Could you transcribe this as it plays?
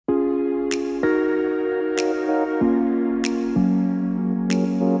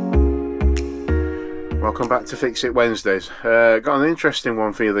Welcome back to Fix It Wednesdays. Got an interesting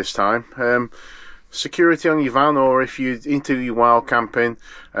one for you this time. Security on your van, or if you're into your wild camping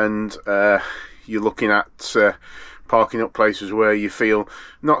and you're looking at parking up places where you feel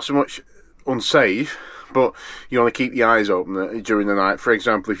not so much unsafe, but you want to keep your eyes open during the night. For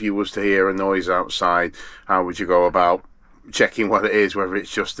example, if you was to hear a noise outside, how would you go about checking what it is, whether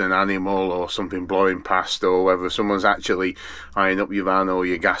it's just an animal or something blowing past, or whether someone's actually eyeing up your van or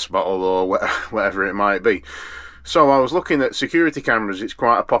your gas bottle or whatever it might be. So I was looking at security cameras. It's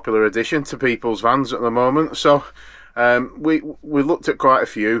quite a popular addition to people's vans at the moment. So we looked at quite a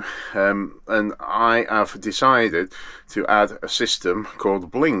few, and I have decided to add a system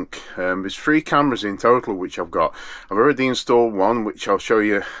called Blink. There's 3 cameras in total which I've got. I've already installed one, which I'll show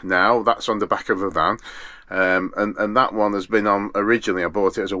you now. That's on the back of the van. And that one has been on originally. I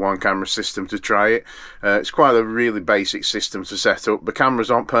bought it as a 1-camera system to try it. It's quite a really basic system to set up. The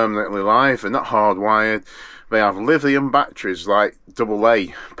cameras aren't permanently live, they're not hardwired. They have lithium batteries, like AA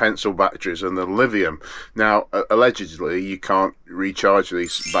pencil batteries, and the lithium. Now, allegedly, you can't recharge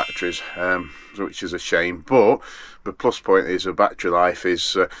these batteries, which is a shame. But the plus point is the battery life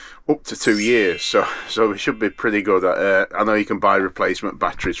is up to 2 years, so it should be pretty good. I know you can buy replacement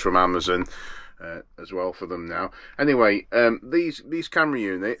batteries from Amazon as well for them now. Anyway, these camera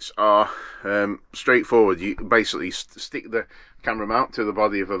units are straightforward. You basically stick the camera mount to the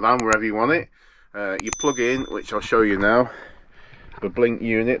body of a van wherever you want it. You plug in, which I'll show you now, the Blink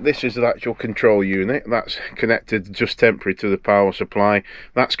unit. This is the actual control unit. That's connected just temporary to the power supply.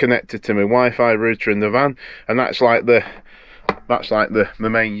 That's connected to my Wi-Fi router in the van, and that's like the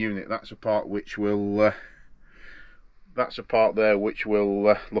main unit. That's a part which will that's a part there which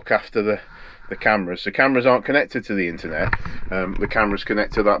will look after the cameras. The cameras aren't connected to the internet. The cameras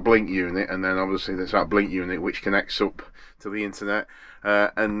connect to that Blink unit, and then obviously there's that Blink unit which connects up to the internet,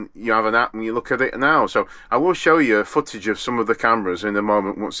 and you have an app and you look at it now. So I will show you footage of some of the cameras in a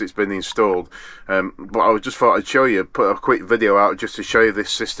moment once it's been installed, but I just thought I'd show you, put a quick video out just to show you this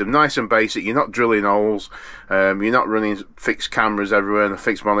system. Nice and basic. You're not drilling holes, you're not running fixed cameras everywhere and a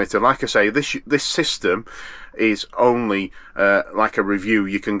fixed monitor. Like I say, this system is only like a review.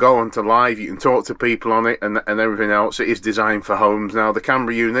 You can go onto live, you can talk to people on it, and everything else. It is designed for homes. Now the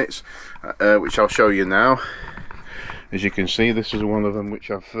camera units, which I'll show you now, as you can see, this is one of them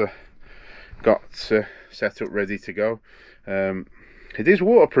which I've got set up ready to go. It is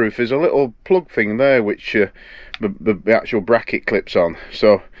waterproof. There's a little plug thing there which the actual bracket clips on,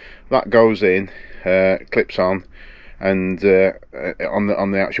 so that goes in, clips on, and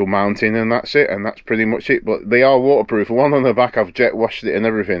on the actual mounting, and that's it, and that's pretty much it. But they are waterproof. The one on the back, I've jet washed it and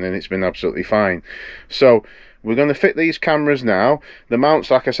everything, and it's been absolutely fine. So we're going to fit these cameras now. The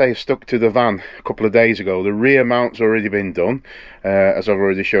mounts, like I say, stuck to the van a couple of days ago. The rear mount's already been done, as I've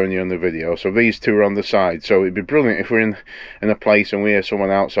already shown you in the video. So these two are on the side. So it'd be brilliant if we're in a place and we hear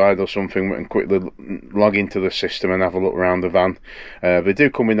someone outside or something, we can quickly log into the system and have a look around the van. They do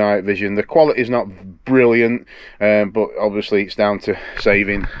come with night vision. The quality is not brilliant, but obviously it's down to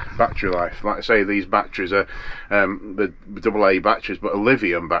saving battery life. Like I say, these batteries are the AA batteries, but are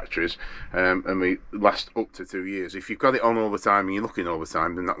lithium batteries, and they last up to 2 years. If you've got it on all the time and you're looking all the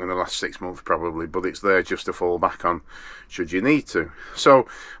time, they're not going to last 6 months probably, but it's there just to fall back on should you need to. So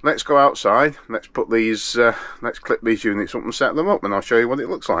let's go outside, let's put these let's clip these units up and set them up, and I'll show you what it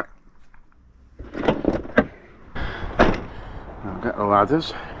looks like. I'll get the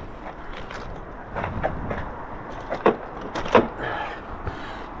ladders.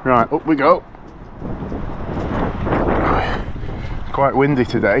 Right, up we go. Quite windy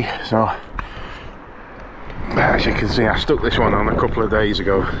today, so as you can see, I stuck this one on a couple of days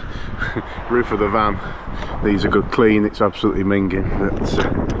ago. Roof of the van. These are good clean, it's absolutely minging.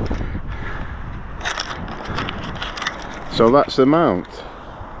 So that's the mount,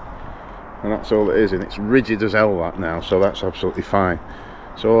 and that's all it is, and it's rigid as hell that now, so that's absolutely fine.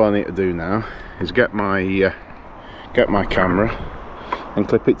 So all I need to do now is get my camera and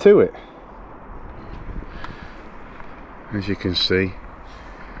clip it to it. As you can see,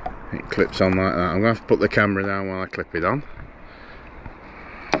 it clips on like that. I'm going to have to put the camera down while I clip it on.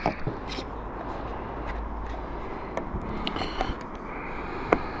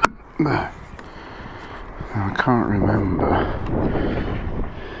 Now, I can't remember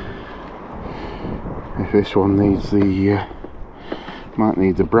if this one needs the might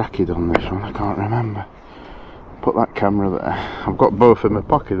need the bracket on this one. I can't remember. Put that camera there. I've got both in my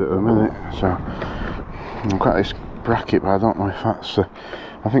pocket at the minute, so I've got this bracket, but I don't know if that's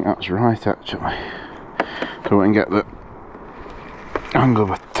I think that's right actually, so we can get the angle.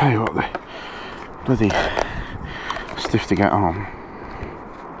 But I tell you what, the bloody stiff to get on.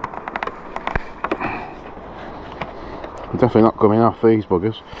 They're definitely not coming off, these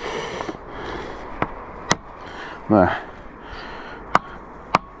buggers.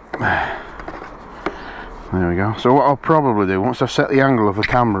 There we go. So what I'll probably do, once I've set the angle of the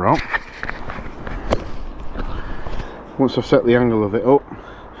camera up, I'm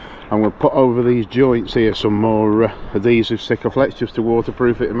going to put over these joints here some more adhesive Sikaflex just to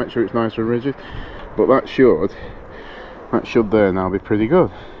waterproof it and make sure it's nice and rigid. But that should there now be pretty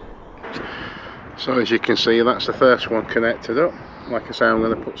good. So as you can see, that's the first one connected up. Like I say, I'm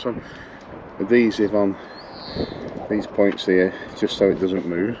going to put some adhesive on these points here just so it doesn't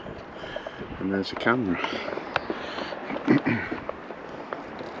move. And there's the camera.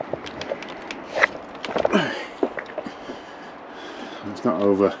 It's not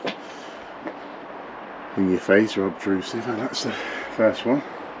over in your face or obtrusive, and that's the first one.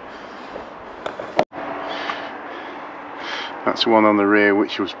 That's the one on the rear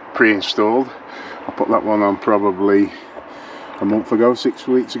which was pre-installed. I put that one on probably a month ago, 6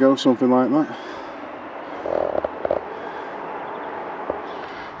 weeks ago, something like that.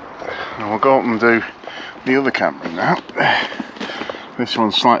 And we'll go up and do the other camera now. This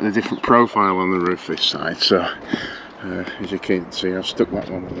one's slightly different profile on the roof this side, so as you can see, I've stuck that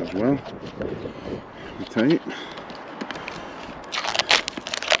one on as well. Tape.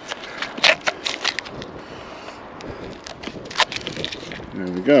 There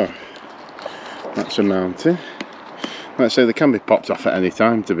we go. That's a mounting. Like I say, they can be popped off at any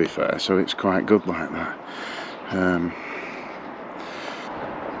time, to be fair, so it's quite good like that.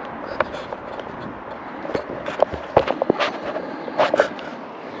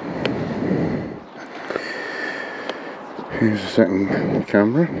 Here's the second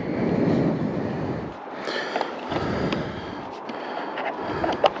camera.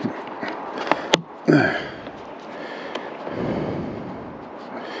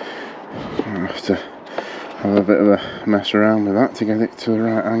 I'll have to have a bit of a mess around with that to get it to the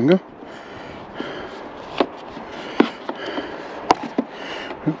right angle.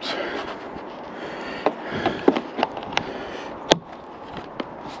 Oops.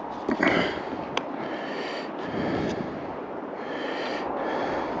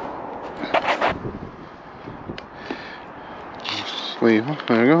 Sleeve off,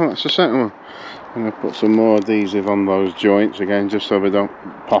 there we go, that's the second one. I'm going to put some more adhesive on those joints again, just so they don't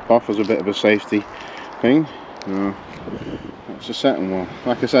pop off as a bit of a safety thing. That's the second one.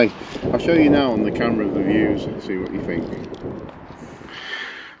 Like I say, I'll show you now on the camera the views, see what you think.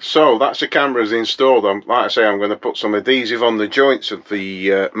 So that's the cameras installed. Like I say, I'm going to put some adhesive on the joints of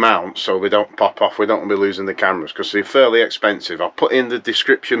the mount so they don't pop off. We don't want to be losing the cameras because they're fairly expensive. I'll put in the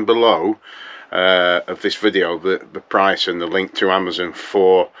description below of this video the price and the link to Amazon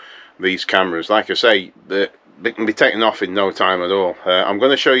for these cameras. Like I say, they can be taken off in no time at all. I'm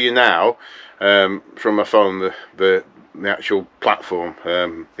going to show you now from my phone the actual platform.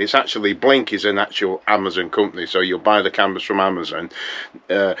 It's actually, Blink is an actual Amazon company, so you'll buy the cameras from Amazon.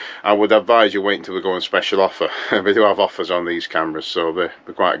 I would advise you wait until they go on special offer. They do have offers on these cameras, so they're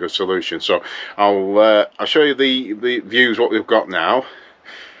quite a good solution. So I'll show you the views what we've got now.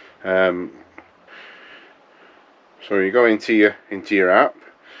 So you go into your app,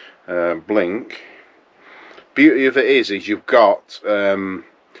 Blink. Beauty of it is you've got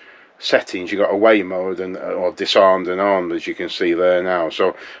settings. You've got away mode or disarmed and armed, as you can see there now.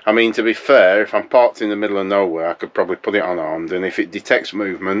 So I mean, to be fair, if I'm parked in the middle of nowhere, I could probably put it on armed, and if it detects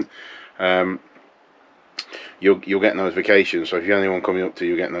movement, you'll get notifications. So if you're anyone coming up to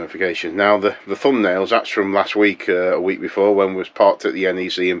you, get notifications. Now the thumbnails, that's from last week, a week before, when we was parked at the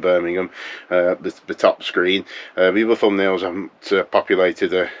NEC in Birmingham. The top screen, the other thumbnails haven't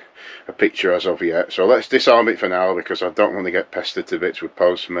populated a picture as of yet, so let's disarm it for now because I don't want to get pestered to bits with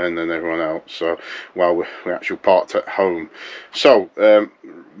postmen and everyone else. So while we're actually parked at home. So the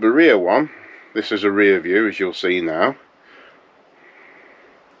rear one, this is a rear view, as you'll see now.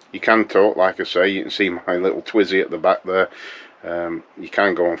 You can talk, like I say, you can see my little Twizzy at the back there. You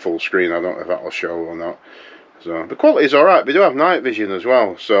can go on full screen, I don't know if that'll show or not. So the quality is alright. We do have night vision as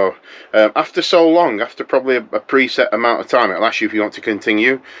well, so after so long, after probably a preset amount of time, it'll ask you if you want to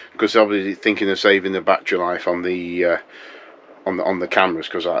continue, because obviously thinking of saving the battery life on the cameras,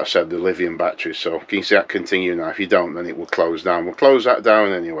 because like I said, the lithium batteries. So can you see that continue now? If you don't, then it will close down. We'll close that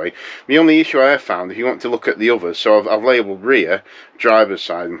down anyway. The only issue I have found, if you want to look at the others, so I've labelled rear, driver's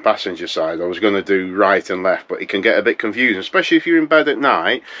side and passenger side. I was going to do right and left, but it can get a bit confusing, especially if you're in bed at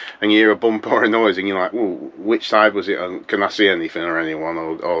night and you hear a bump or a noise and you're like, well, which side was it, and can I see anything or anyone,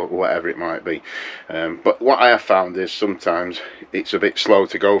 or whatever it might be. But what I have found is sometimes it's a bit slow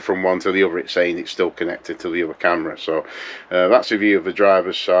to go from one to the other. It's saying it's still connected to the other camera. So that's a view of the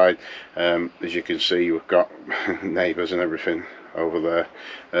driver's side. As you can see, we've got neighbours and everything over there.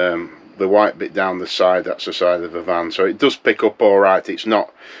 The white bit down the side, that's the side of the van, so it does pick up all right. It's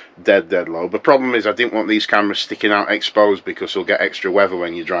not dead low. The problem is I didn't want these cameras sticking out exposed, because you'll get extra weather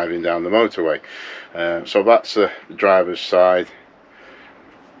when you're driving down the motorway. So that's the driver's side,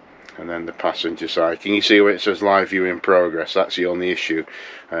 and then the passenger side. Can you see where it says live view in progress? That's the only issue.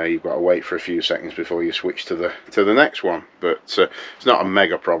 You've got to wait for a few seconds before you switch to the next one, but it's not a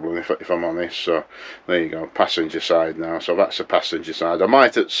mega problem if I'm honest. So there you go, passenger side now. So that's the passenger side. I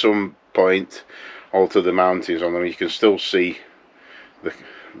might at some point alter the mountings on them. You can still see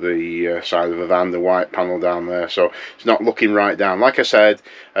the side of the van, the white panel down there, so it's not looking right down. Like I said,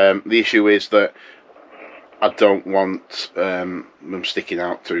 the issue is that I don't want them sticking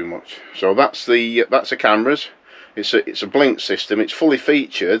out too much. So that's the cameras. It's a blink system. It's fully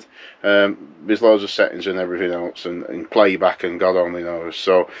featured. There's loads of settings and everything else, and playback and God only knows.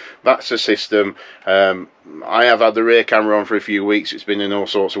 So that's the system. I have had the rear camera on for a few weeks. It's been in all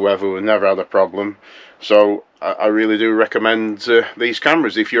sorts of weather. We've never had a problem. So I really do recommend these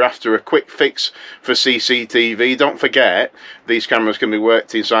cameras. If you're after a quick fix for CCTV, don't forget these cameras can be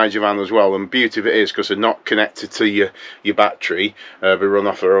worked inside your van as well. And the beauty of it is, because they're not connected to your battery, they run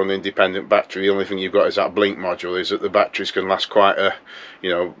off their own independent battery. The only thing you've got is that blink module, is that the batteries can last quite a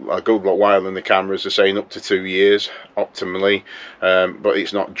good while in the cameras. They're saying up to 2 years optimally, but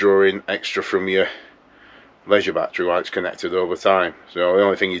it's not drawing extra from your leisure battery while it's connected over time. So the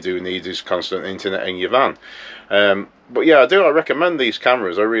only thing you do need is constant internet in your van. But yeah, I recommend these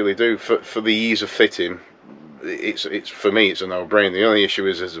cameras. I really do, for the ease of fitting. It's for me, it's a no-brainer. The only issue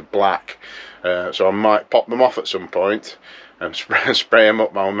is there's a black, so I might pop them off at some point and spray them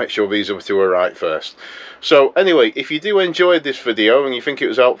up. I'll make sure these other two are right first. So anyway, if you do enjoy this video and you think it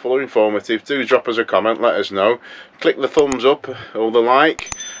was helpful or informative, do drop us a comment, let us know. Click the thumbs up or the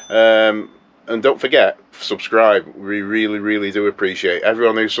like, and don't forget, subscribe. We really do appreciate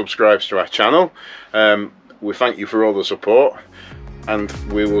everyone who subscribes to our channel. We thank you for all the support, and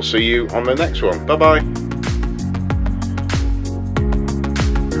we will see you on the next one. Bye bye.